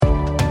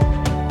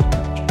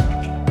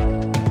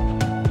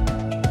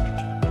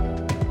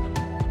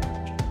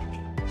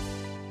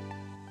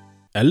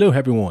Hello,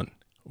 everyone.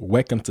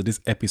 Welcome to this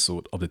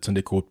episode of the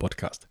Tunde Code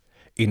Podcast.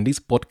 In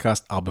this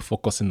podcast, I'll be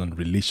focusing on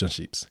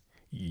relationships.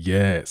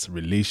 Yes,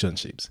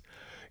 relationships.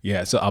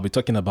 So I'll be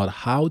talking about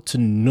how to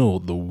know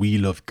the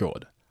will of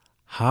God.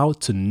 How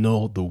to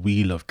know the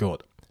will of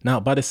God. Now,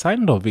 by the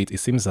sound of it, it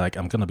seems like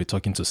I'm going to be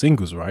talking to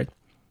singles, right?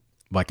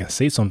 But I can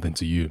say something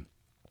to you.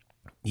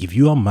 If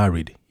you are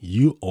married,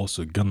 you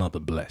also gonna be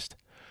blessed.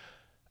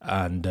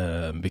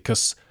 And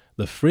because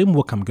the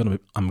framework I'm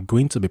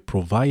going to be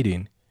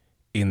providing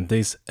in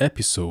this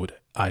episode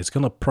is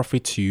going to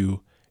profit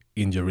you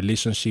in your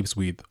relationships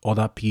with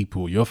other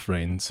people, your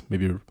friends,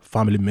 maybe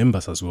family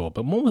members as well,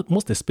 but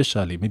most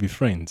especially maybe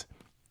friends,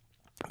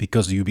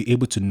 because you'll be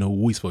able to know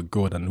who is for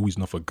God and who is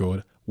not for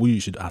God, who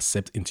you should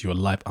accept into your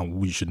life and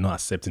who you should not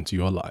accept into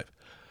your life.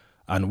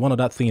 And one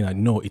other thing I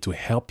know it will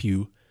help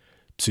you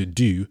to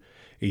do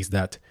is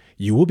that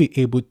you will be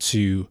able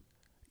to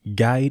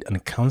guide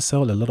and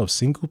counsel a lot of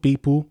single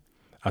people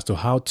as to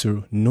how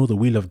to know the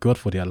will of God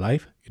for their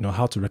life,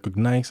 how to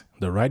recognize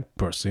the right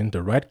person,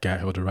 the right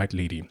guy or the right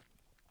lady.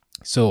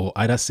 So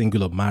either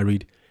single or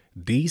married,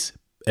 this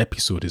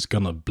episode is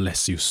going to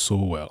bless you so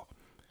well.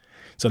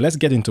 So let's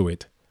get into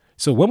it.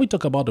 So when we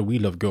talk about the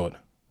will of God,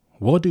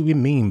 what do we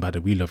mean by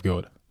the will of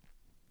God?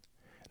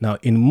 Now,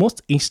 in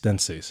most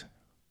instances,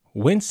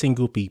 when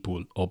single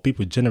people or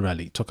people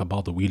generally talk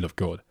about the will of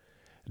God,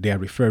 they are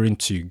referring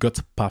to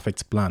God's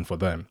perfect plan for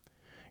them,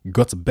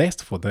 God's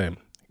best for them,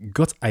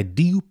 God's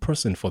ideal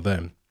person for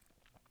them.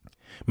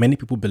 Many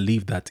people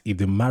believe that if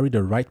they marry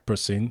the right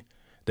person,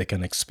 they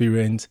can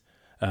experience,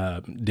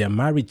 their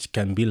marriage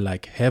can be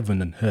like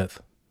heaven and earth.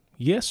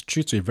 Yes,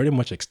 true to a very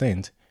much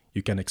extent.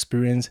 You can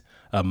experience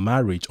a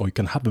marriage or you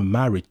can have a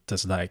marriage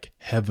that's like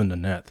heaven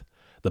and earth.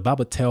 The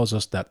Bible tells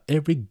us that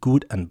every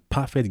good and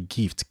perfect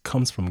gift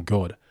comes from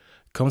God,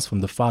 comes from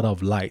the Father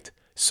of light.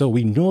 So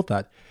we know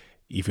that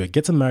if you're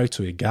getting married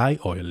to a guy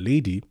or a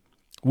lady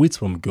who is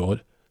from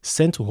God,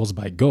 sent to us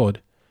by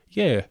God,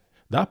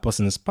 that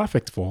person is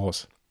perfect for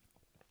us.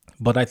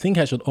 But I think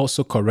I should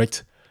also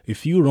correct a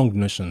few wrong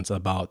notions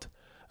about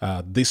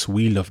this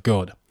will of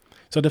God.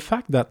 So the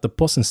fact that the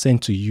person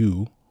sent to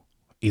you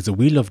is the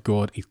will of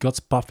God, is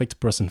God's perfect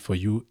person for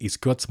you, is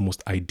God's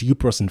most ideal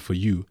person for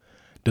you,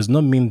 does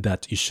not mean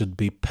that you should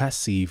be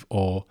passive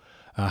or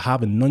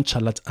have a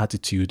nonchalant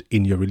attitude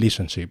in your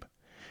relationship.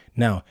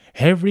 Now,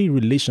 every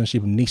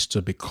relationship needs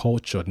to be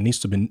cultured, needs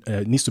to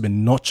be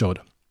nurtured,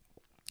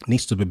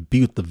 needs to be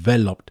built,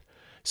 developed.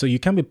 So you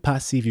can't be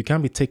passive. You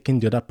can't be taking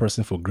the other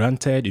person for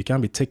granted. You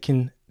can't be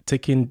taking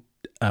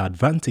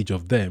advantage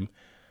of them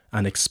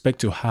and expect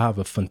to have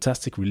a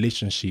fantastic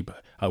relationship,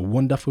 a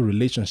wonderful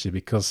relationship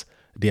because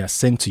they are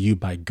sent to you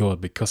by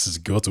God, because it's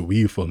God's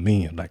will for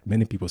me, like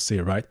many people say,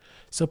 right?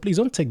 So please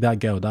don't take that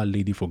guy or that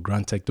lady for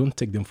granted. Don't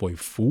take them for a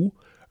fool,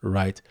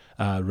 right?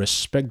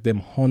 Respect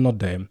them, honor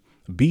them,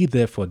 be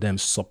there for them,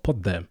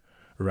 support them,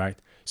 right?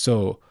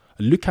 So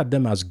look at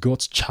them as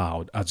God's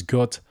child, as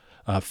God's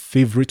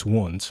favorite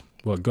ones.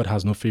 Well, God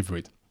has no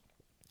favorite.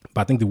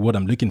 But I think the word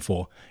I'm looking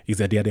for is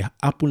that they are the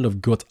apple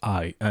of God's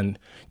eye. And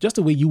just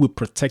the way you will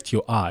protect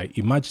your eye,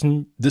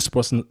 imagine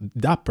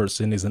that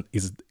person is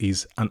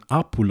an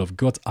apple of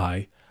God's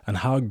eye, and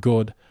how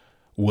God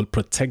will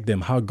protect them,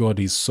 how God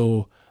is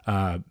so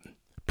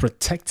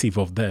protective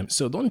of them.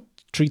 So don't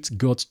treat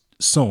God's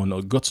son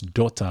or God's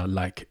daughter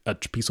like a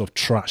piece of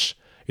trash.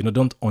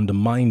 Don't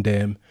undermine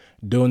them.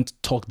 Don't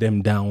talk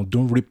them down.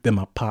 Don't rip them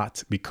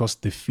apart because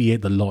they fear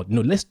the Lord. No,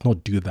 let's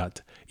not do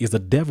that. It's the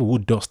devil who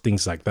does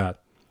things like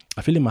that.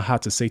 I feel in my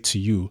heart to say to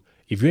you,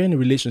 if you're in a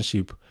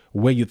relationship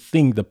where you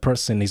think the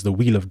person is the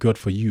will of God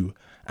for you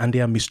and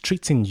they are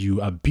mistreating you,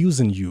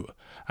 abusing you,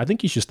 I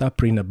think you should start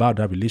praying about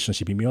that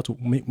relationship. You may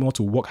want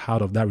to walk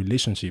out of that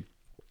relationship.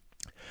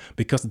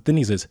 Because the thing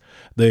is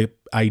the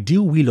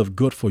ideal will of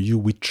God for you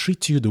will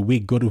treat you the way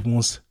God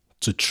wants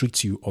to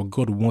treat you, or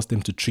God wants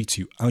them to treat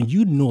you. And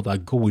you know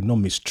that God will not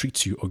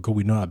mistreat you or God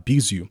will not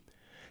abuse you.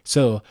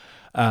 So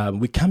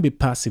we can't be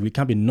passive, we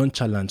can't be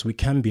nonchalant, we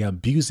can't be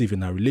abusive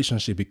in our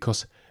relationship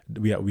because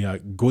we are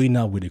going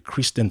out with a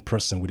Christian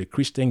person, with a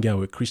Christian guy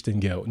or a Christian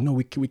girl. No,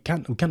 we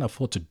can't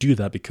afford to do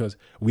that because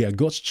we are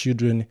God's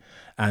children,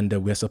 and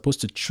we are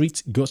supposed to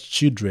treat God's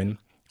children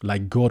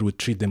like God would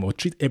treat them, or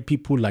treat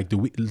people like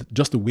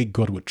just the way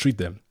God would treat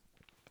them.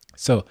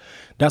 So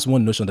that's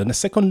one notion. And the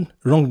second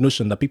wrong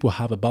notion that people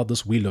have about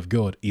this will of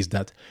God is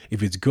that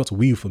if it's God's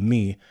will for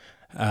me,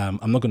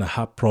 I'm not going to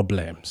have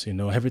problems.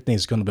 Everything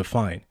is going to be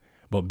fine.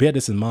 But bear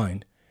this in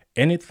mind,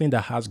 anything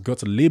that has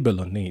God's label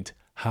on it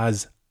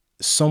has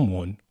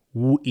someone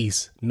who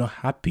is not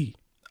happy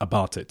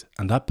about it.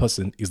 And that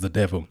person is the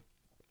devil.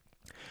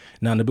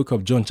 Now in the book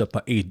of John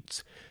chapter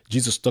 8,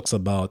 Jesus talks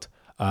about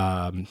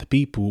the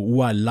people who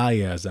are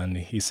liars, and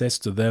he says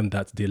to them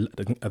that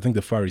I think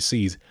the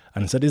Pharisees,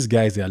 and said these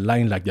guys, they are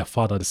lying like their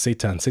father, the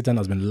Satan. Satan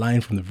has been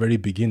lying from the very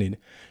beginning.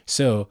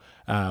 So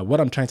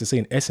what I'm trying to say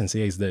in essence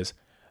here is this: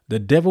 the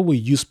devil will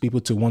use people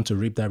to want to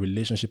rip that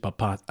relationship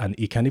apart, and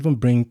it can even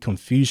bring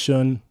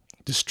confusion,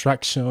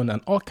 distraction,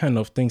 and all kind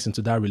of things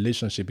into that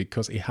relationship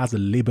because it has a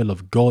label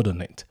of God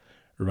on it,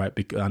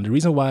 right? And the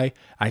reason why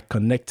I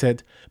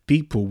connected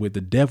people with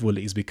the devil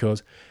is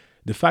because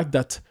the fact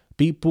that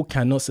people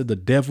cannot see the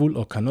devil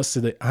or cannot see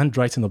the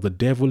handwriting of the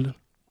devil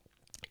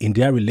in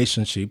their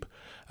relationship,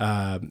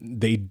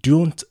 they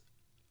don't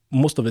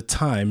most of the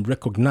time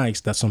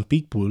recognize that some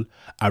people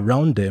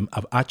around them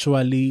have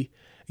actually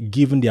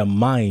given their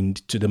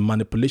mind to the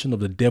manipulation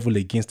of the devil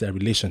against their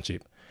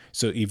relationship.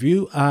 So if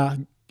you are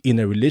in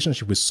a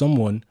relationship with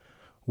someone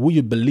who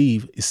you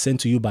believe is sent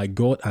to you by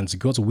God and it's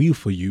God's will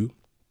for you,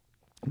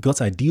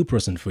 God's ideal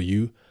person for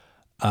you,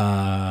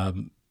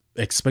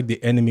 expect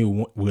the enemy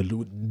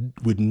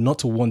would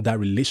not want that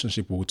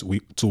relationship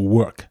to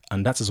work,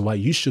 and that is why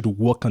you should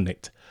work on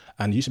it,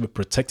 and you should be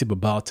protective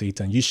about it,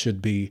 and you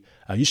should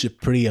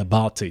pray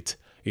about it,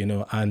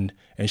 and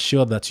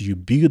ensure that you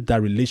build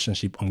that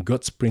relationship on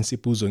God's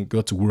principles and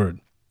God's word.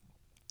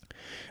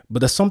 But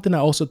there's something I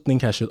also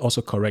think I should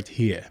also correct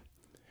here.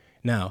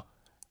 Now,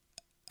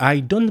 I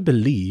don't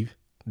believe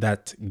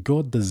that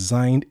God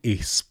designed a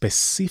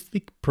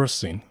specific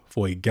person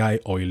for a guy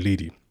or a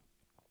lady.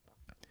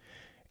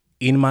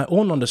 In my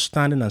own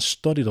understanding and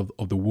study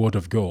of the Word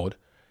of God,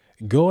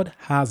 God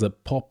has a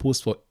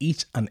purpose for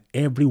each and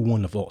every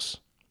one of us.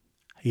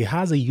 He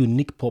has a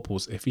unique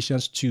purpose.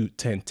 Ephesians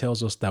 2:10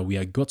 tells us that we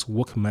are God's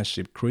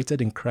workmanship,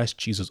 created in Christ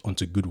Jesus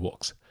unto good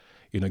works.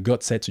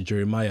 God said to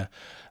Jeremiah,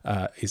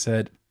 he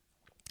said,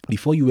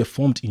 before you were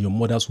formed in your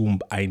mother's womb,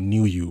 I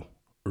knew you.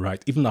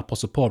 Right. Even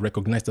Apostle Paul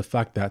recognized the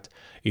fact that,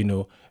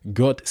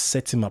 God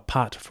set him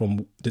apart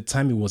from the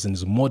time he was in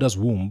his mother's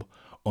womb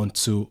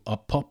unto a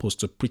purpose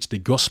to preach the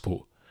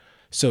gospel.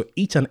 So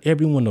each and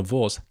every one of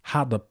us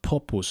had a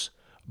purpose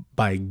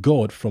by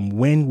God from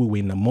when we were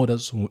in our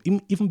mother's womb,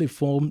 even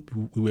before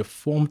we were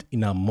formed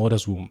in our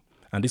mother's womb.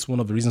 And this is one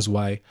of the reasons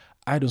why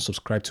I don't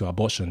subscribe to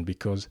abortion,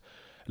 because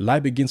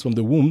life begins from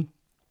the womb.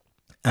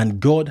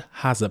 And God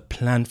has a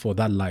plan for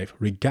that life,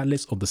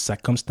 regardless of the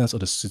circumstance or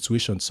the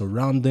situation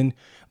surrounding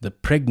the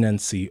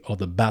pregnancy or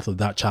the birth of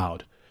that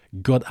child.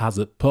 God has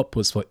a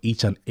purpose for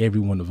each and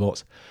every one of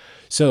us.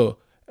 So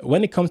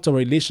when it comes to a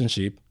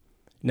relationship,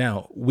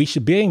 now we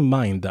should bear in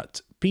mind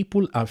that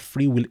people are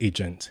free will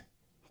agents.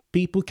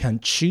 People can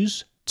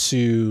choose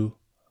to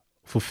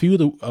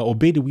fulfill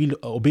obey the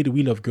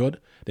will of God.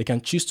 They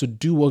can choose to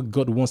do what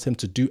God wants them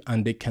to do,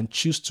 and they can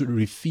choose to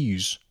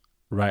refuse,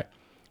 right?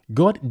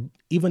 God,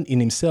 even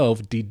in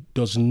himself,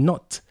 does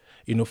not,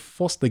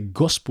 force the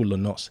gospel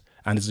on us.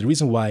 And it's the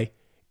reason why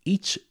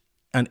each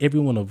and every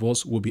one of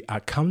us will be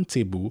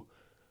accountable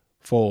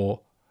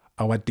for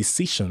our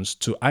decisions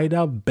to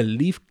either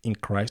believe in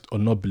Christ or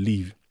not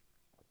believe.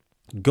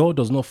 God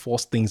does not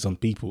force things on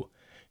people.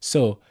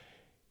 So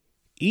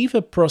if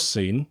a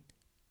person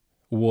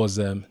was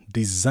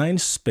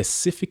designed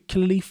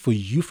specifically for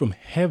you from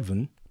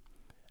heaven,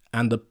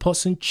 and the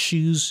person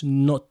choose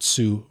not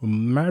to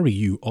marry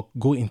you or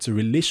go into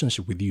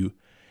relationship with you,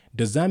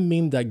 does that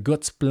mean that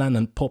God's plan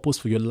and purpose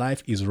for your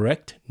life is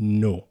wrecked?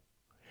 No.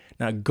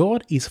 Now,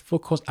 God is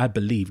focused, I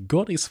believe,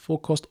 God is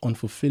focused on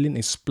fulfilling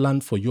his plan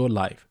for your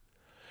life,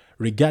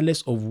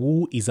 regardless of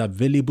who is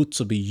available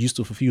to be used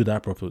to fulfill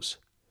that purpose.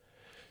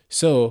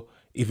 So,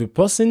 if a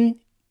person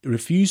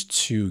refuses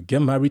to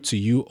get married to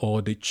you,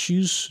 or they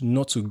choose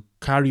not to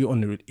carry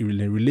on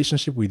a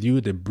relationship with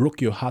you, they broke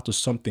your heart or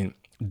something,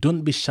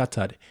 don't be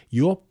shattered.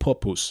 Your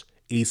purpose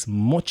is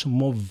much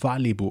more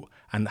valuable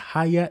and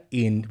higher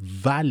in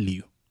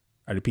value.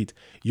 I repeat,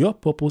 your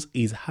purpose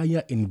is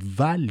higher in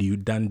value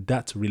than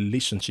that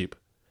relationship.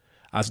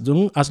 As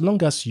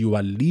long as you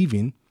are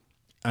living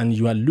and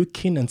you are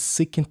looking and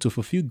seeking to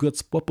fulfill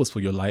God's purpose for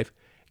your life,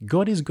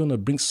 God is going to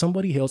bring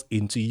somebody else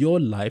into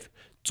your life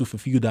to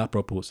fulfill that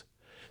purpose.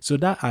 So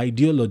that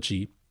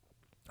ideology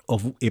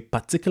of a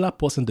particular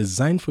person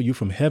designed for you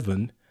from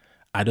heaven,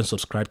 I don't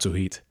subscribe to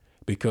it,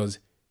 because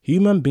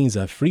human beings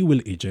are free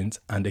will agents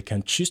and they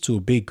can choose to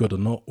obey God or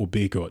not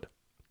obey God.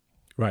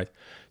 Right.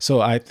 So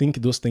I think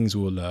those things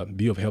will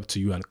be of help to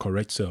you and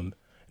correct some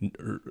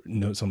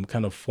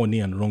kind of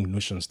funny and wrong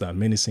notions that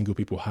many single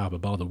people have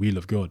about the will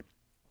of God.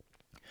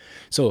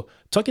 So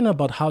talking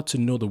about how to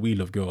know the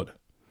will of God.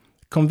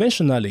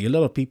 Conventionally, a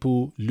lot of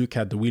people look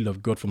at the will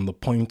of God from the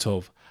point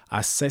of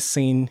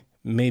assessing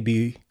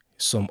maybe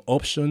some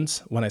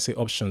options. When I say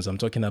options, I'm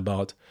talking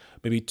about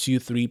maybe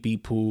 2-3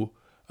 people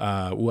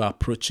who are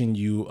approaching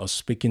you or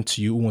speaking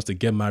to you, who wants to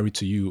get married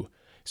to you.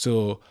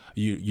 So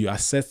you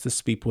assess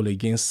these people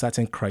against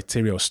certain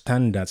criteria or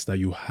standards that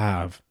you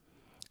have.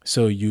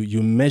 So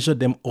you measure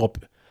them up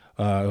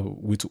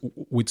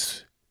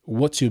with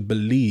what you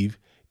believe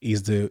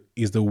is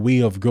the way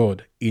of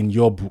God in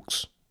your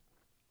books.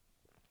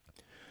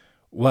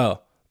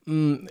 Well,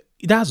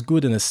 that's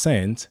good in a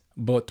sense,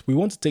 but we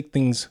want to take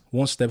things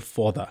one step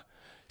further.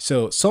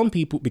 So some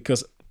people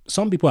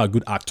are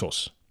good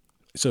actors.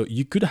 So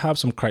you could have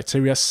some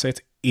criteria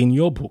set in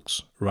your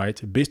books,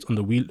 right, based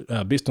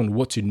on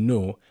what you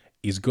know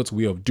is God's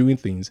way of doing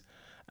things,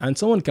 and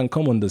someone can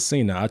come on the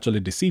scene and actually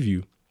deceive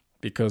you,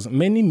 because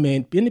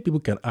many people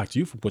can act.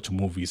 You watch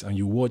movies and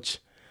you watch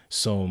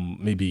some,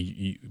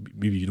 maybe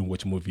you don't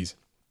watch movies.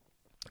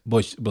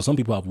 But some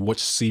people have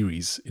watched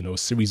series,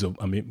 series of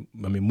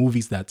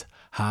movies that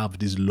have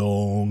this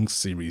long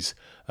series,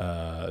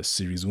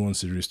 series 1,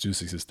 series 2,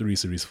 series 3,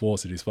 series 4,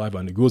 series 5,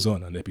 and it goes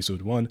on. And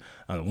episode 1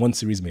 and one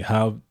series may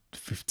have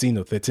 15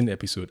 or 13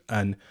 episodes,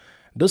 and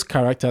those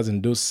characters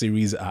in those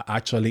series are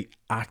actually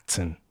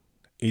acting.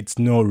 It's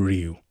not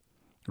real,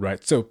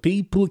 right? So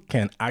people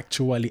can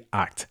actually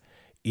act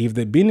if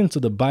they've been into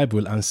the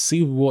Bible and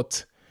see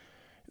what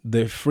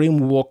the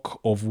framework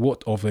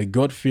of a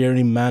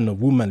God-fearing man or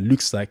woman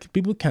looks like.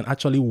 People can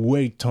actually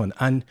wear it on,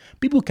 and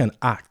people can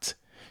act.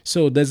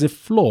 So there's a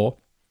flaw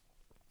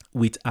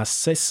with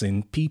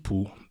assessing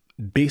people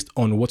based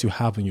on what you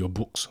have in your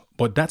books,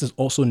 but that is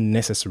also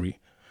necessary.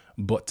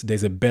 But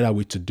there's a better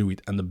way to do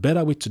it, and the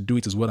better way to do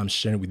it is what I'm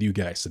sharing with you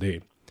guys today.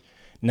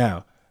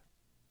 Now,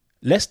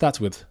 let's start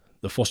with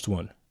the first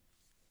one.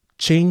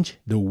 Change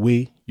the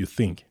way you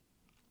think.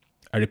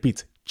 I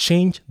repeat,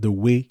 change the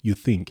way you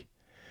think.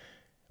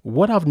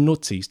 What I've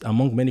noticed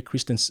among many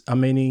Christians,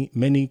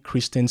 many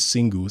Christian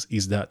singles,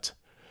 is that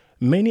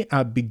many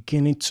are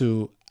beginning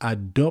to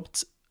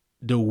adopt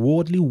the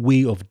worldly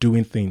way of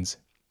doing things.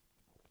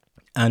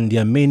 And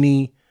there are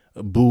many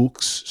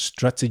books,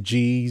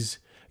 strategies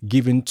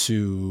given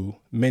to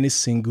many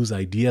singles,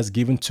 ideas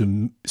given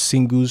to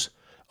singles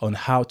on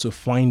how to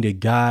find a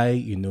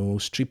guy,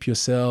 strip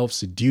yourself,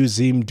 seduce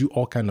him, do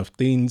all kind of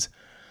things.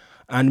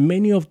 And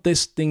many of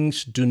these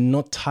things do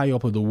not tie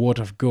up with the word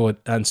of God.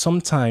 And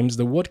sometimes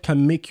the word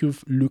can make you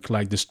look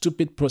like the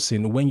stupid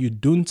person when you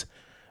don't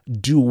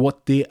do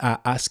what they are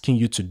asking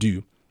you to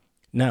do.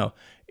 Now,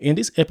 in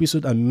this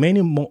episode and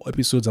many more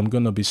episodes, I'm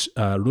going to be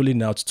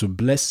rolling out to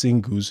bless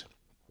singles,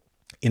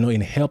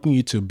 in helping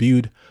you to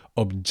build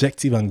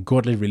objective and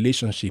godly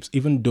relationships,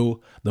 even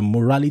though the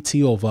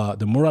morality of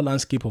the moral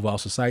landscape of our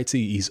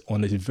society is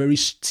on a very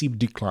steep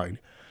decline.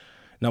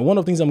 Now, one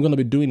of the things I'm going to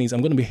be doing is I'm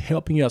going to be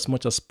helping you as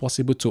much as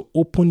possible to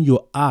open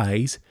your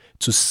eyes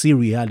to see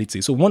reality.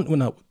 So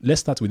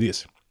let's start with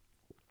this.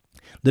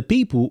 The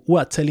people who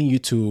are telling you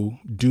to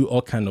do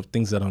all kinds of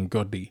things that are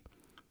ungodly,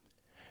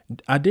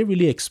 are they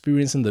really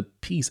experiencing the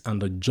peace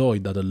and the joy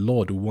that the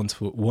Lord wants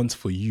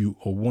for you,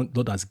 or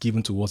Lord has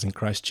given to us in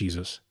Christ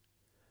Jesus?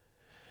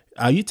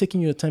 Are you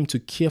taking your time to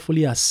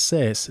carefully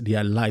assess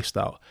their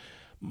lifestyle?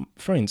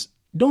 Friends,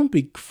 don't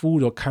be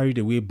fooled or carried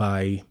away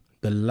by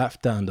the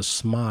laughter and the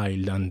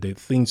smile and the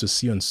things you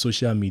see on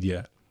social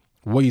media.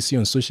 What you see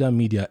on social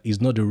media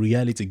is not the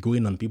reality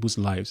going on in people's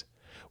lives.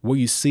 What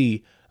you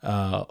see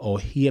or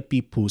hear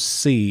people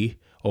say,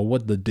 or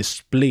what they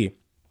display,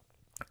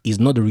 is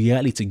not the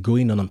reality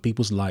going on in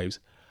people's lives.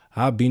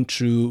 I've been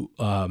through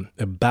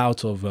a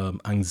bout of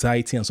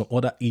anxiety and some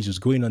other issues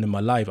going on in my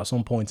life at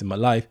some point in my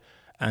life.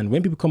 And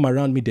when people come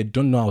around me, they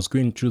don't know I was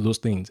going through those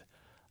things.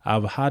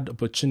 I've had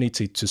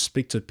opportunity to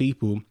speak to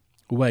people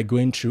who are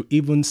going through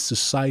even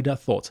suicidal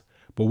thoughts.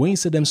 But when you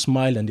see them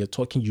smile and they're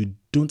talking, you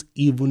don't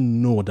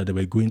even know that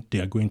they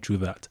are going through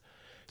that.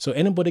 So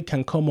anybody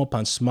can come up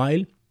and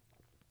smile,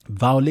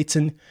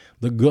 violating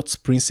the God's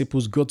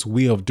principles, God's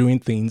way of doing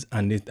things,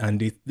 and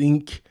they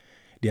think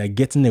they are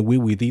getting away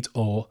with it,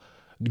 or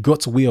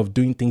God's way of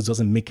doing things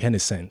doesn't make any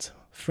sense.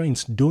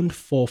 Friends, don't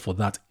fall for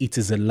that. It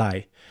is a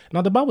lie.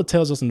 Now, the Bible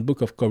tells us in the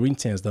book of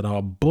Corinthians that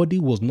our body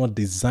was not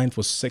designed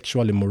for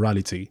sexual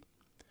immorality.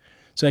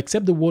 So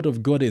except the word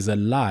of God is a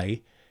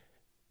lie,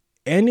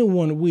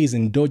 anyone who is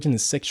indulging in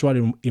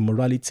sexual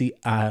immorality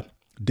are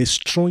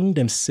destroying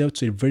themselves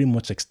to a very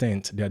much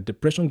extent. There's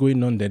depression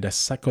going on, there's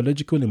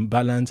psychological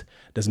imbalance,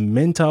 there's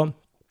mental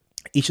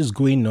issues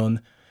going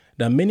on,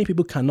 that many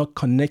people cannot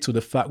connect with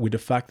the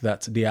fact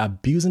that they are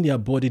abusing their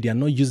body, they are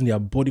not using their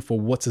body for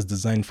what it's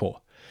designed for.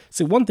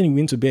 See, one thing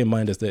we need to bear in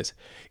mind is this: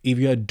 if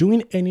you are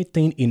doing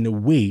anything in a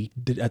way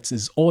that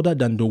is other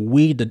than the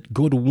way that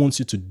God wants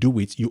you to do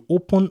it, you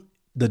open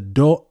the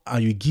door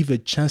and you give a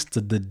chance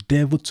to the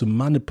devil to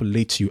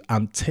manipulate you.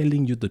 I'm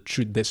telling you the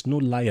truth. There's no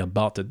lie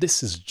about it.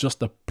 This is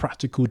just a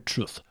practical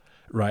truth,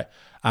 right?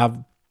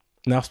 I've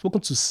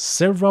spoken to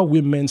several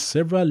women,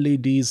 several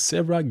ladies,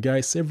 several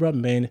guys, several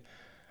men,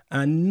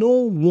 and no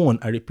one,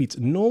 I repeat,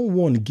 no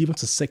one given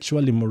to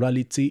sexual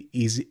immorality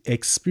is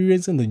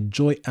experiencing the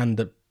joy and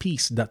the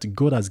peace that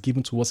God has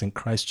given to us in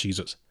Christ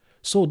Jesus.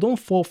 So don't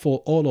fall for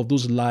all of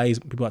those lies.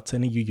 People are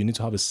telling you need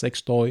to have a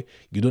sex toy.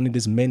 You don't need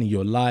this man in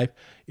your life.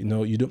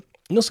 You don't,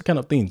 those kind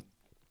of thing.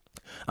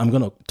 I'm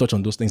going to touch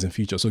on those things in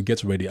future. So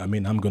get ready. I'm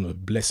going to be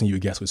blessing you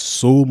guys with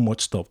so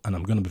much stuff, and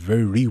I'm going to be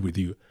very real with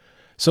you.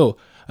 So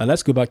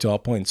let's go back to our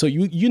point. So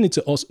you need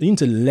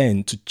to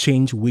learn to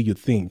change the way you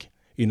think.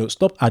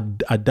 Stop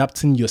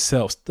adapting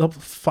yourself. Stop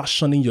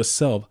fashioning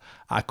yourself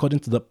according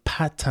to the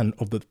pattern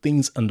of the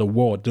things in the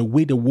world, the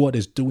way the world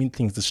is doing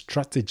things, the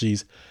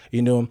strategies.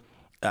 People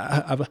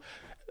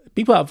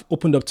have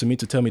opened up to me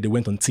to tell me they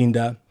went on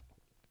Tinder.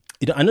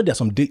 I know there's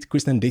some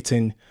Christian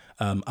dating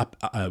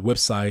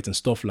websites and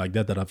stuff like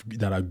that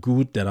that are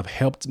good, that have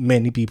helped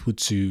many people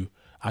to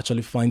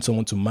actually find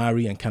someone to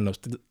marry and kind of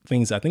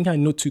things. I think I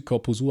know 2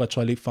 couples who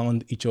actually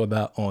found each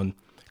other on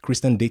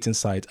Christian dating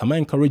sites. Am I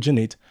encouraging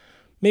it?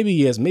 Maybe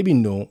yes, maybe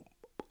no.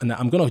 And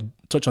I'm going to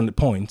touch on the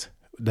point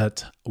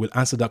that will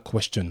answer that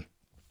question.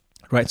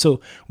 Right.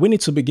 So we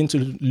need to begin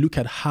to look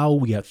at how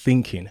we are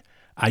thinking.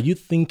 Are you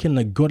thinking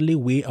a godly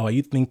way, or are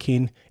you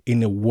thinking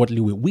in a worldly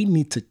way? We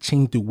need to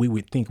change the way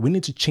we think. We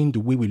need to change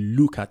the way we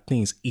look at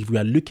things. If we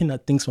are looking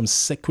at things from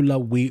secular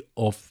way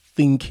of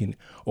thinking,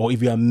 or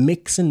if we are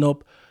mixing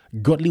up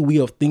godly way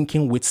of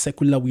thinking with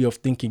secular way of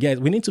thinking, guys,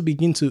 we need to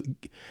begin to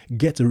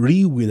get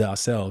real with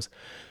ourselves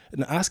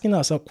and asking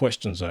ourselves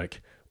questions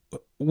like,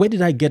 where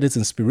did I get this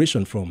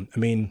inspiration from? I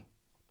mean,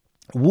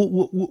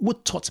 who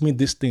taught me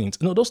these things?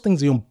 Those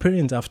things your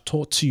parents have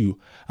taught you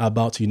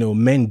about,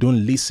 men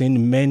don't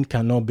listen, men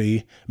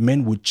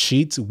would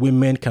cheat,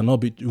 women cannot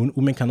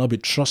be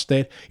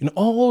trusted.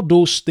 All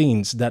those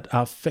things that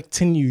are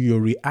affecting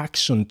your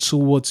reaction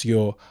towards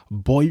your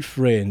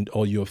boyfriend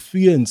or your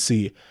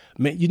fiancé.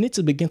 Man, you need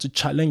to begin to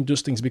challenge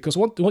those things, because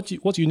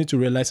what you need to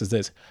realize is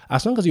this: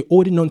 as long as you're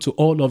holding on to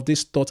all of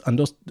these thoughts and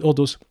all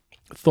those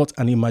thoughts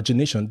and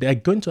imagination, they are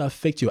going to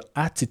affect your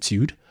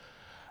attitude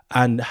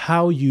and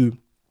how you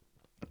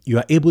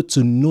are able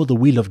to know the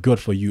will of God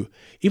for you.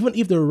 Even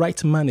if the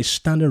right man is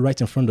standing right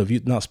in front of you,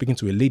 now speaking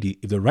to a lady,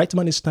 if the right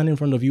man is standing in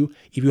front of you,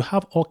 if you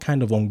have all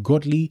kind of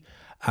ungodly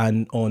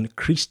and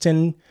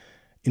unchristian,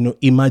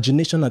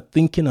 imagination and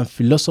thinking and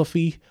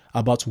philosophy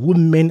about who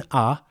men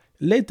are,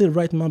 let the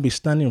right man be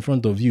standing in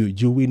front of you.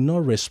 You will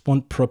not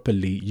respond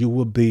properly. You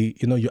will be,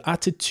 your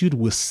attitude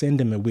will send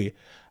them away.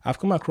 I've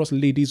come across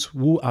ladies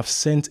who have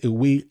sent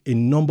away a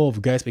number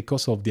of guys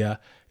because of their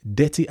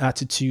dirty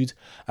attitude,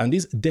 and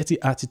this dirty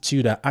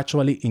attitude are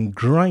actually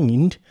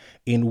ingrained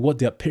in what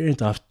their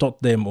parents have taught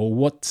them, or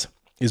what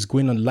is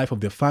going on in the life of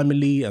their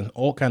family and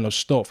all kind of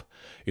stuff.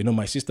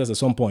 My sisters, at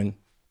some point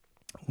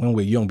when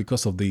we're young,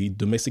 because of the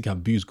domestic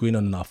abuse going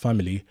on in our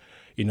family,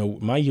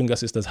 my younger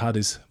sisters had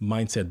this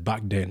mindset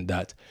back then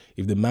that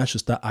if the man should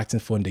start acting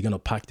funny, they're going to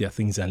pack their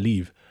things and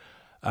leave.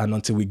 And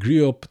until we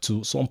grew up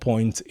to some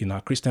point in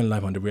our Christian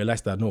life and they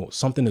realized that no,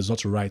 something is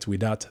not right with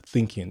that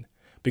thinking.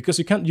 Because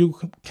you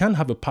can't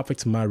have a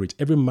perfect marriage.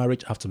 Every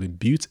marriage has to be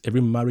built.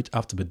 Every marriage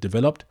has to be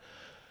developed.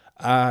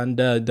 And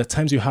the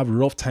times you have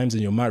rough times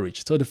in your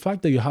marriage. So the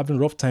fact that you're having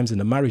rough times in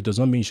the marriage does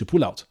not mean you should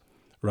pull out,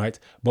 right?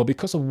 But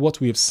because of what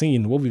we have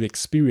seen, what we've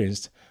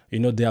experienced,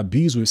 the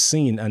abuse we've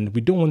seen, and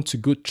we don't want to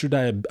go through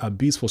that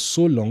abuse for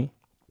so long.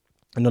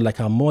 Like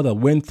our mother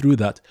went through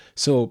that.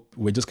 So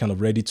we're just kind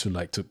of ready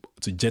to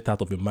jet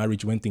out of a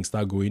marriage when things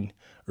start going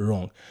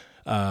wrong.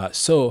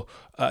 So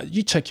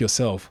you check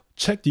yourself.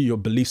 Check your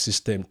belief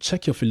system,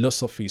 check your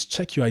philosophies,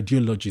 check your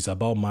ideologies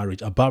about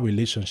marriage, about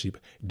relationship.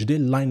 Do they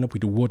line up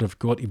with the word of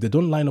God? If they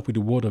don't line up with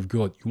the word of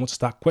God, you want to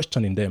start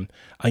questioning them,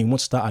 and you want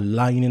to start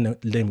aligning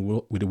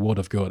them with the word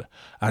of God.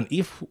 And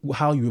if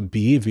how you're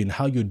behaving,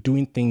 how you're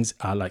doing things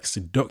are like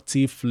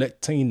seductive,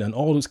 flirting, and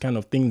all those kind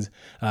of things,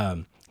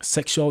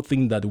 sexual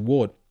things that the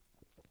word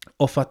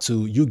offer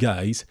to you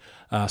guys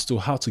as to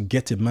how to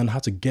get a man, how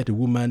to get a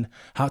woman,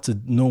 how to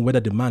know whether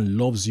the man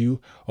loves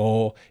you,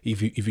 or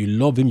if you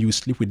love him, you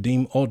sleep with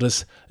him, all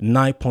those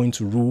 9-point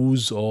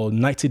rules or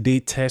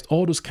 90-day test,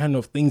 all those kind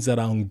of things that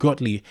are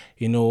ungodly,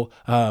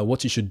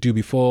 what you should do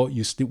before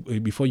you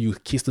sleep, before you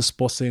kiss this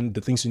person,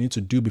 the things you need to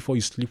do before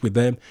you sleep with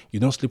them. You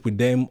don't sleep with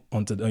them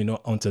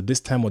until this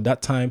time or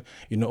that time,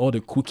 all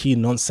the cookie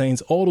nonsense,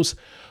 all those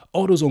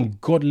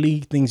ungodly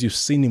things you've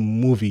seen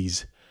in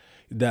movies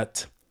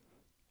that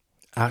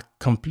are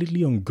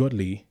completely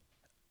ungodly.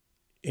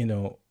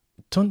 You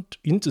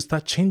need to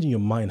start changing your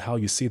mind how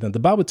you see them. The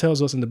Bible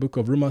tells us in the book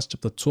of Romans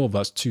chapter 12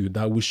 verse 2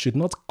 that we should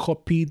not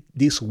copy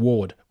this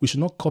word. We should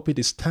not copy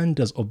the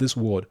standards of this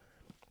word,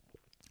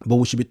 but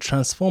we should be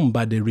transformed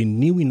by the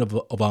renewing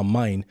of our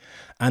mind.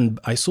 And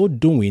by so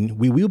doing,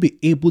 we will be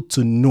able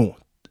to know,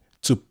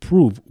 to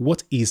prove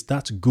what is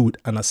that good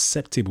and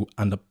acceptable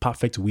and the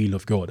perfect will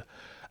of God.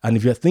 And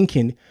if you're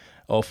thinking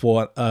of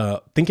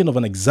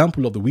an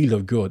example of the will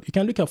of God, you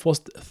can look at 1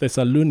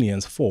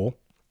 Thessalonians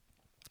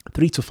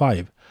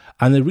 4:3-5,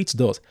 and it reads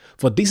thus: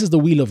 "For this is the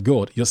will of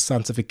God, your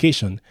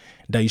sanctification,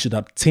 that you should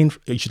abstain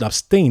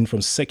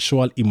from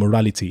sexual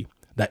immorality,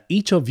 that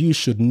each of you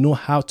should know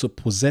how to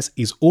possess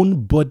his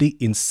own body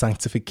in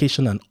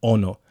sanctification and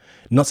honor,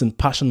 not in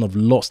passion of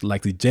lust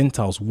like the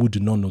Gentiles who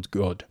do not know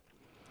God."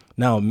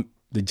 Now,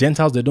 the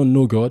Gentiles, they don't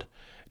know God.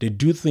 They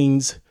do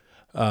things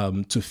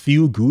to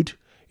feel good.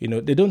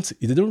 They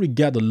don't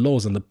regard the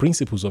laws and the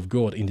principles of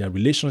God in their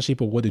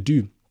relationship or what they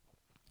do.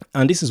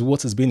 And this is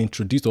what has been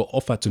introduced or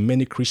offered to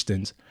many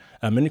Christians,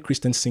 many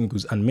Christian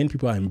singles, and many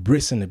people are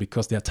embracing it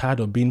because they're tired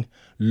of being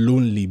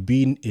lonely,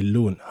 being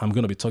alone. I'm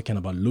going to be talking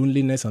about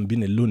loneliness and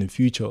being alone in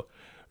future,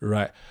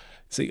 right?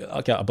 See,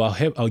 okay,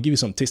 I'll give you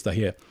some taster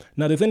here.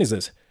 Now, the thing is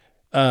this.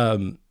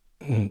 Okay,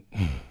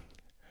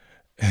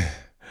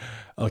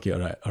 all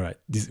right.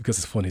 This because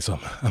it's funny, so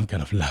I'm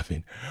kind of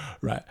laughing,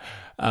 right?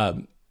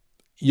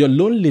 Your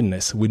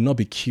loneliness will not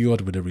be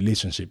cured with a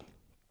relationship.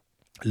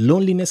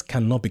 Loneliness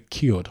cannot be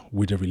cured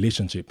with a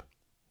relationship,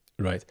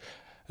 right?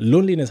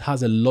 Loneliness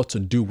has a lot to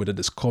do with the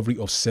discovery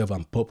of self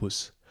and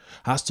purpose.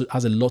 Has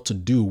a lot to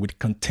do with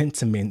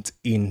contentment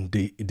in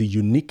the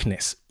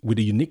uniqueness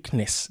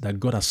that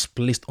God has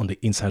placed on the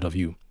inside of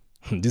you.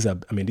 these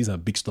are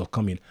big stuff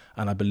coming.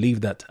 And I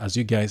believe that as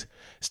you guys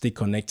stay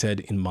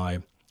connected in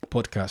my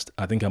podcast,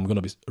 I think I'm going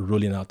to be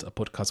rolling out a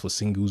podcast for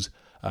singles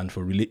and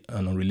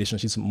on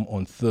relationships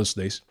on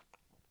Thursdays.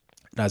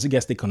 As you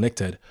guys stay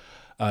connected,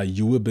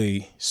 you will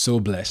be so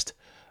blessed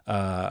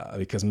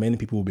because many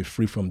people will be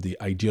free from the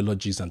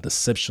ideologies and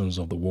deceptions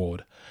of the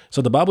world.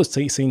 So the Bible is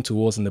saying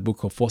to us in the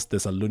book of 1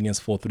 Thessalonians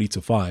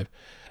 4:3-5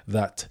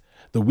 that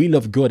the will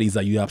of God is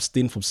that you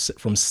abstain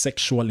from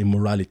sexual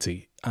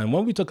immorality. And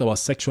when we talk about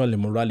sexual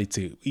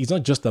immorality, it's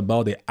not just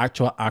about the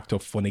actual act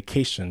of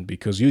fornication,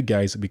 because you're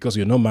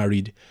not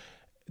married,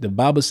 the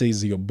Bible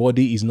says your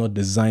body is not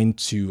designed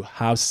to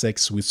have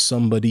sex with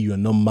somebody you're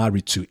not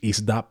married to. It's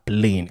that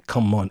plain.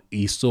 Come on,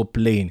 it's so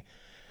plain.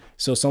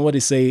 So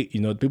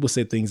people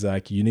say things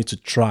like you need to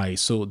try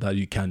so that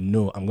you can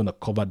know. I'm going to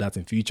cover that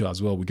in future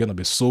as well. We're going to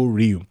be so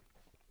real.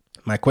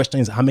 My question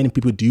is, how many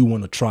people do you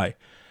want to try?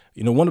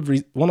 One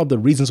of the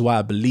reasons why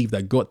I believe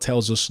that God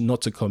tells us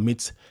not to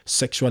commit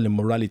sexual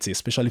immorality,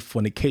 especially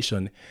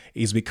fornication,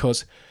 is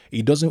because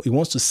He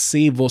wants to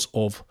save us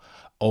of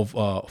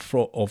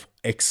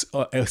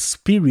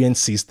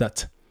experiences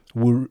that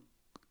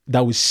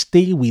will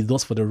stay with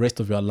us for the rest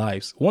of your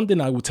lives. One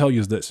thing I will tell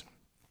you is this: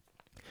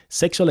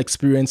 sexual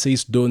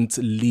experiences don't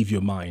leave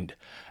your mind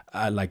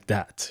like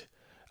that.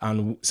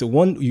 And so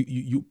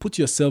you put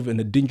yourself in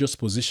a dangerous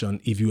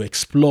position if you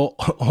explore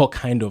all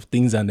kind of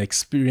things and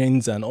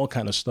experience and all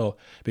kind of stuff.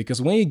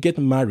 Because when you get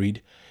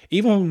married,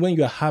 even when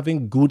you're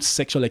having good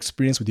sexual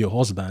experience with your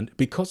husband,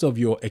 because of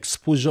your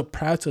exposure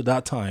prior to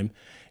that time,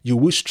 you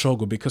will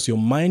struggle because your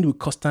mind will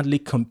constantly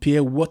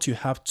compare what you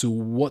have to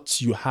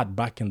what you had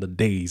back in the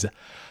days.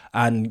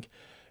 And,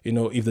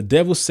 if the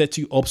devil set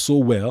you up so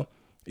well,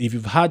 if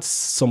you've had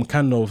some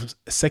kind of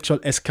sexual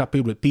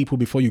escapade with people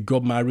before you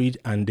got married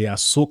and they are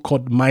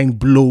so-called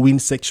mind-blowing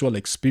sexual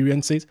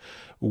experiences,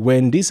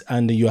 when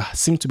you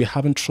seem to be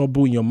having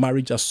trouble in your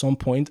marriage at some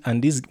point,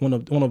 and one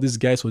of these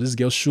guys or this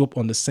girl show up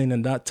on the scene,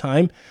 and that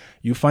time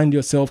you find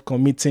yourself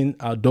committing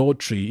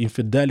adultery,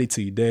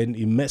 infidelity, then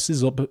it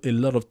messes up a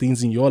lot of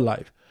things in your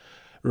life,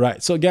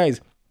 right? So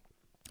guys,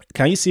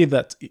 can you see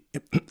that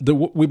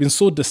we've been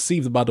so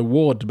deceived by the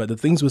world, by the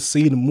things we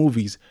see in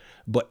movies?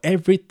 But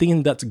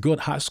everything that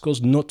God asks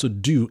us not to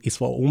do is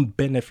for our own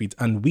benefit.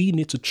 And we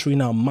need to train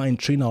our mind,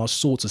 train our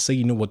soul to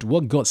say,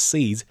 what God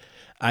says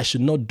I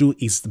should not do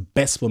is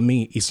best for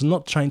me. It's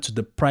not trying to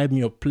deprive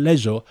me of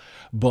pleasure,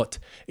 but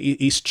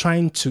it's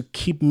trying to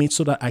keep me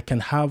so that I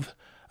can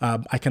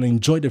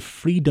enjoy the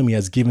freedom He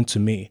has given to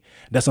me.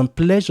 There's some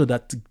pleasure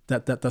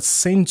that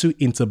sends you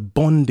into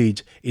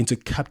bondage, into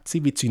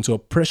captivity, into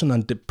oppression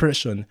and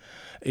depression.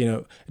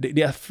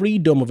 They are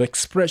freedom of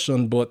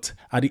expression, but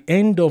at the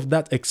end of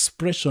that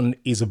expression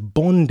is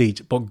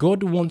bondage. But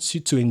God wants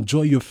you to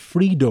enjoy your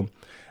freedom.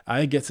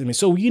 I get me.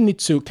 So we need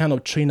to kind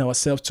of train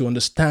ourselves to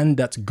understand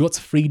that God's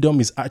freedom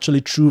is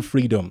actually true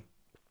freedom.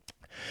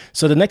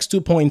 So the next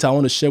 2 points I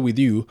want to share with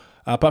you,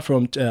 apart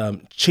from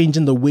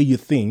changing the way you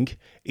think,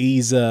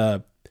 is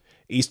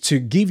to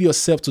give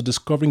yourself to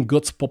discovering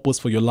God's purpose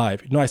for your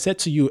life. I said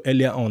to you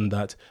earlier on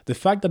that the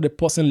fact that the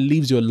person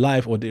leaves your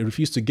life or they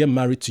refuse to get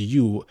married to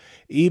you,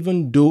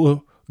 even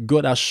though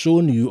God has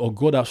shown you or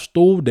God has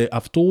told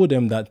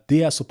them that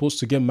they are supposed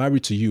to get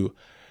married to you,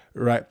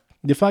 right?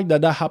 The fact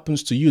that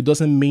happens to you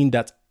doesn't mean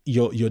that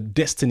your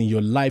destiny,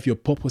 your life, your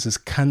purpose is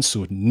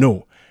cancelled.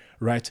 No.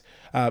 Right?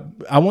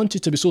 I want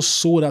you to be so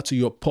sold out to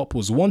your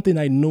purpose. One thing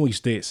I know is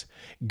this: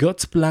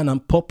 God's plan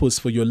and purpose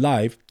for your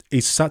life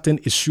is certain,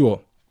 is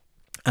sure.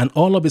 And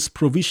all of His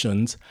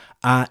provisions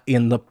are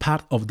in the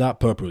path of that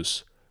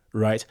purpose,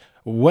 right?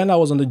 When I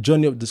was on the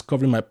journey of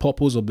discovering my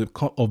purpose of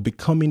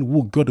becoming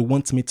who God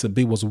wants me to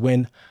be was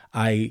when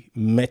I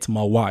met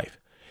my wife.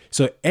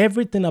 So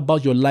everything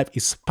about your life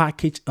is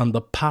packaged on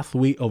the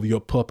pathway of your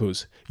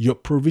purpose, your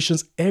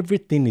provisions,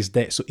 everything is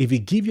there. So if you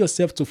give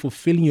yourself to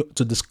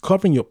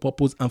discovering your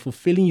purpose and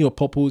fulfilling your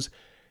purpose,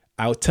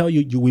 I'll tell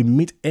you, you will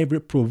meet every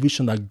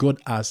provision that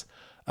God has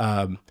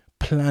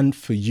planned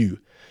for you.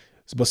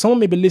 But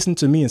someone may be listening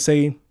to me and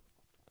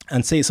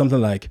say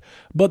something like,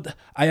 but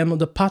I am on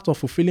the path of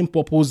fulfilling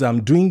purpose.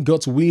 I'm doing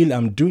God's will.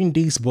 I'm doing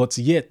this, but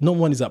yet no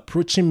one is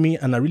approaching me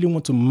and I really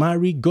want to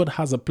marry. God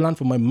has a plan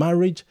for my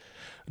marriage.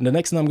 And the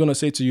next thing I'm going to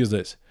say to you is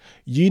this: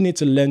 you need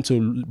to learn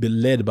to be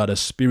led by the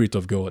Spirit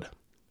of God.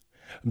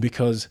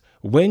 Because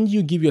when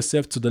you give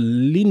yourself to the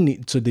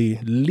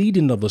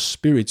leading of the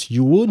Spirit,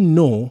 you will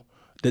know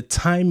the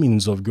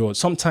timings of God.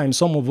 Sometimes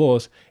some of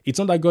us, it's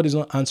not that God is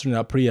not answering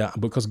our prayer,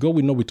 because God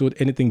will not withhold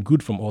anything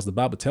good from us. The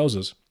Bible tells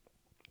us,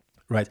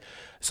 right?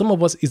 Some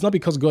of us, it's not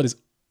because God is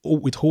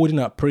withholding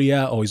our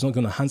prayer or He's not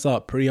going to answer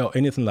our prayer or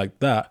anything like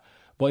that,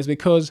 but it's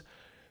because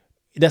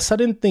there's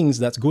certain things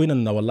that's going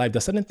on in our life.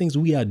 There's certain things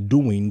we are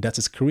doing that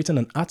is creating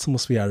an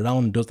atmosphere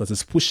around us that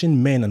is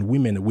pushing men and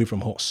women away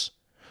from us,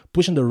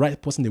 pushing the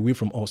right person away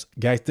from us.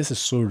 Guys, this is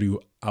so real.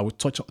 I will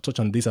touch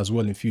on this as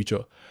well in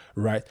future,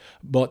 right?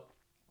 But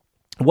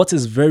what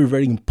is very,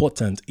 very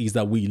important is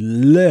that we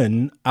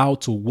learn how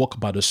to walk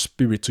by the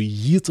Spirit, to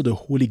yield to the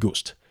Holy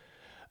Ghost.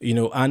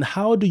 And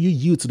how do you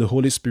yield to the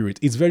Holy Spirit?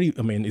 It's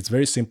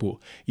very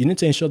simple. You need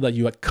to ensure that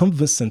you are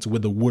conversant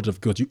with the Word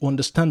of God. You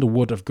understand the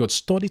Word of God.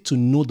 Study to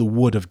know the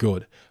Word of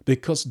God,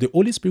 because the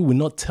Holy Spirit will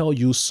not tell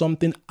you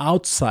something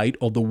outside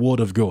of the Word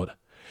of God.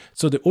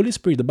 So the Holy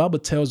Spirit, the Bible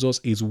tells us,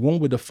 is one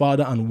with the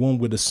Father and one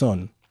with the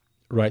Son,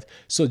 right?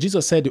 So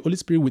Jesus said the Holy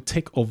Spirit will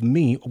take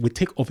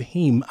of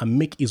him and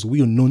make his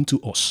will known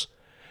to us.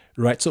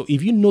 Right. So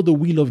if you know the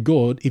will of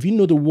God, if you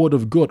know the Word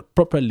of God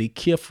properly,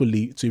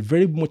 carefully, to a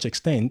very much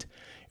extent,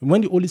 when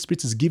the Holy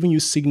Spirit is giving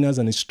you signals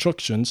and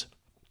instructions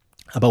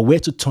about where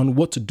to turn,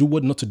 what to do,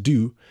 what not to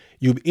do,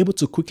 you'll be able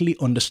to quickly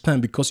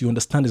understand, because you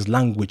understand his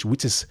language,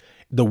 which is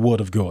the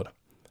Word of God.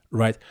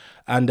 Right.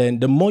 And then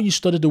the more you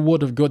study the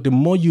Word of God, the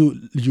more you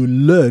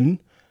learn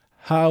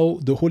how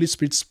the Holy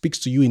Spirit speaks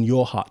to you in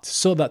your heart,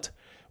 so that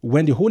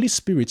when the Holy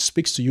Spirit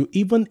speaks to you,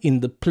 even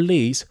in the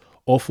place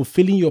of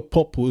fulfilling your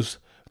purpose,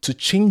 to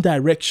change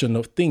direction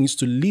of things,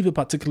 to leave a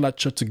particular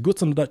church, to go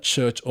to another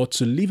church, or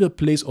to leave a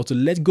place, or to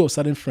let go of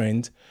certain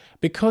friends,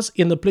 because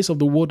in the place of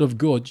the Word of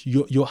God,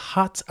 your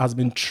heart has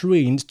been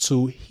trained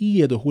to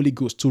hear the Holy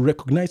Ghost, to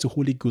recognize the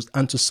Holy Ghost,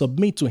 and to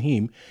submit to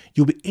him,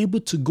 you'll be able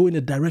to go in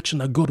the direction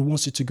that God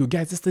wants you to go.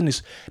 Guys,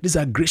 this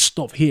is great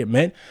stuff here,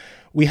 man.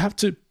 We have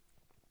to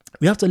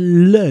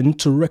learn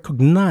to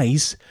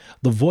recognize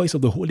the voice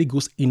of the Holy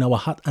Ghost in our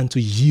heart and to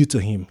yield to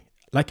him.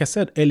 Like I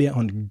said earlier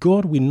on,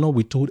 God will not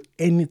withhold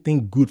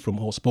anything good from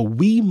us, but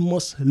we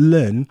must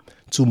learn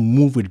to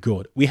move with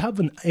God. We have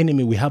an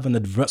enemy, we have an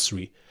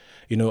adversary,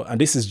 and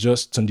this is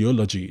just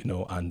theology,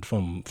 and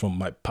from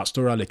my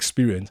pastoral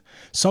experience.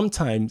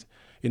 Sometimes,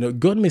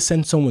 God may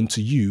send someone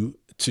to you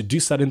to do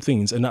certain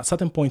things, and at a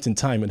certain point in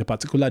time, in a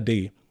particular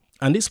day,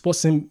 and this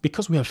person,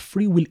 because we have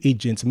free will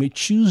agents, may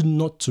choose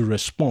not to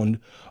respond,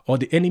 or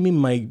the enemy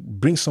might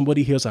bring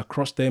somebody else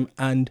across them,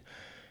 and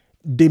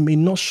they may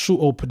not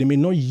show up, they may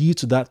not yield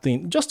to that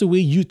thing. Just the way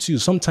you too,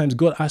 sometimes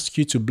God asks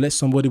you to bless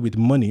somebody with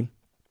money,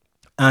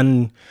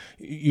 and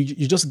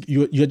you're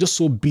just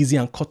so busy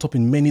and caught up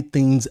in many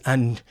things,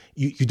 and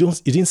you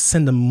didn't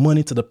send the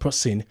money to the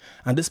person,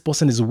 and this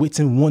person is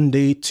waiting 1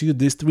 day, 2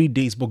 days, 3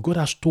 days, but God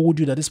has told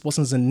you that this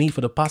person is in need for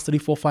the past 3,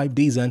 4, 5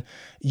 days, and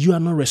you are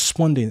not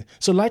responding.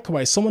 So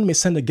likewise, someone may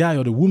send a guy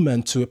or the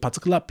woman to a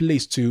particular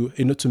place to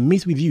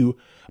meet with you,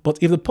 but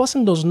if the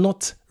person does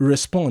not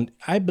respond,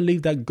 I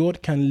believe that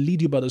God can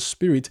lead you by the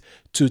Spirit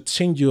to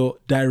change your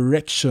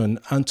direction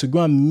and to go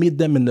and meet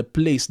them in the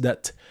place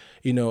that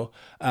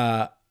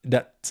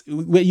that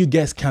where you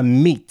guys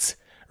can meet,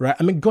 right?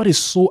 I mean, God is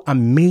so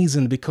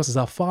amazing because as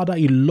our Father,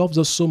 he loves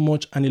us so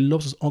much and he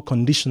loves us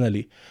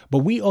unconditionally. But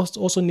we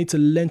also need to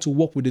learn to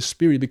walk with the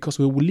Spirit, because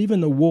we live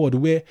in a world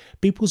where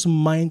people's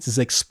minds is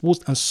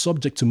exposed and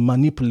subject to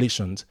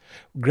manipulations.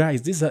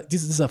 Guys, these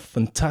are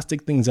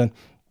fantastic things,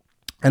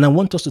 and I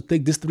want us to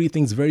take these 3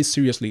 things very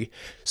seriously.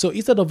 So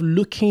instead of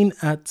looking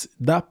at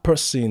that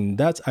person,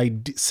 that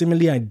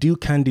similarly ideal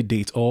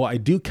candidate or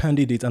ideal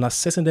candidate, and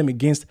assessing them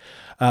against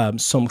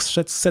some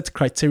set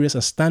criteria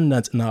and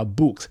standards in our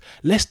books,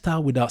 let's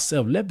start with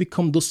ourselves. Let's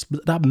become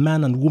that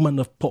man and woman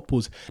of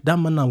purpose, that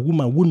man and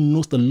woman who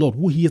knows the Lord,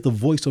 who hears the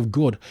voice of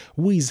God,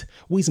 who is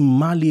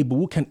malleable,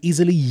 who can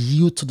easily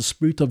yield to the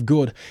Spirit of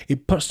God, a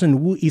person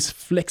who is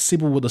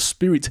flexible with the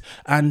Spirit,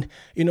 and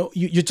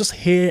you just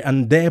here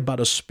and there by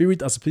the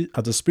Spirit as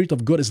the Spirit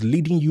of God is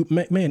leading you.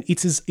 Man,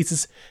 it's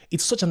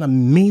such an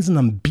amazing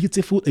and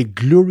beautiful, a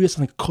glorious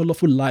and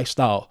colorful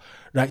lifestyle,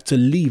 right, to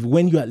live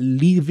when you are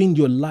living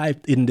your life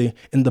in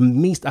the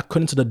midst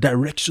according to the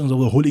directions of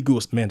the Holy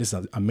Ghost. Man, this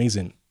is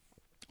amazing.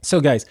 So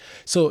guys,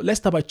 let's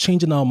start by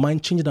changing our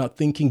mind, changing our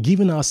thinking,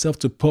 giving ourselves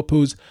to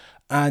purpose,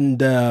 and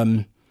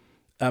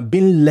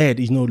being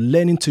led,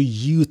 learning to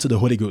yield to the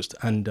Holy Ghost.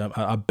 And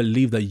I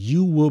believe that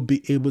you will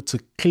be able to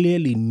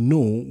clearly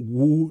know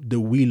who the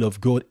will of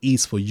God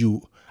is for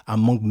you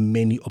among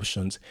many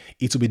options.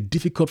 It will be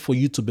difficult for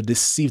you to be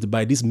deceived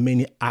by these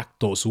many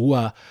actors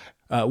who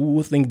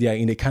think they are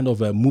in a kind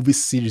of a movie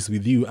series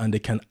with you, and they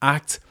can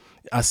act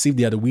as if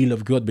they are the will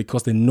of God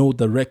because they know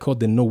the record,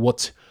 they know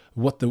what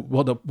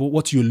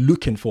you're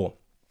looking for.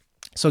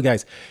 So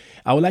guys,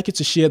 I would like you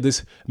to share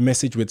this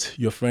message with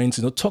your friends,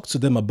 talk to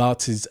them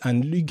about it,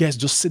 and you guys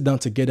just sit down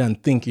together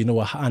and think,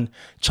 and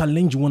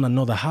challenge one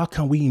another. How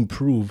can we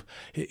improve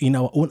in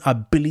our own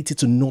ability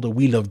to know the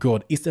will of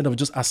God instead of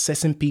just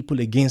assessing people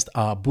against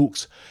our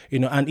books?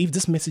 And if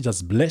this message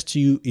has blessed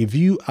you, if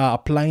you are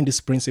applying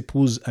these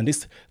principles and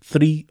these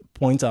 3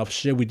 points I've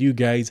shared with you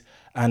guys,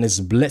 and it's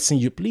blessing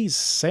you, please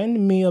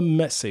send me a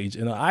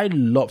message. I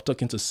love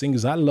talking to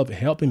singers. I love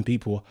helping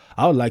people.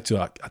 I would like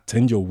to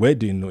attend your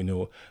wedding,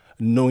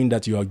 knowing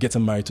that you are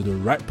getting married to the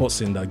right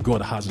person that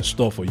God has in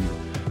store for you.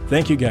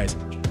 Thank you guys.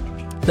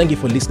 Thank you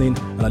for listening,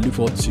 and I look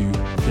forward to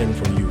hearing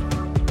from you.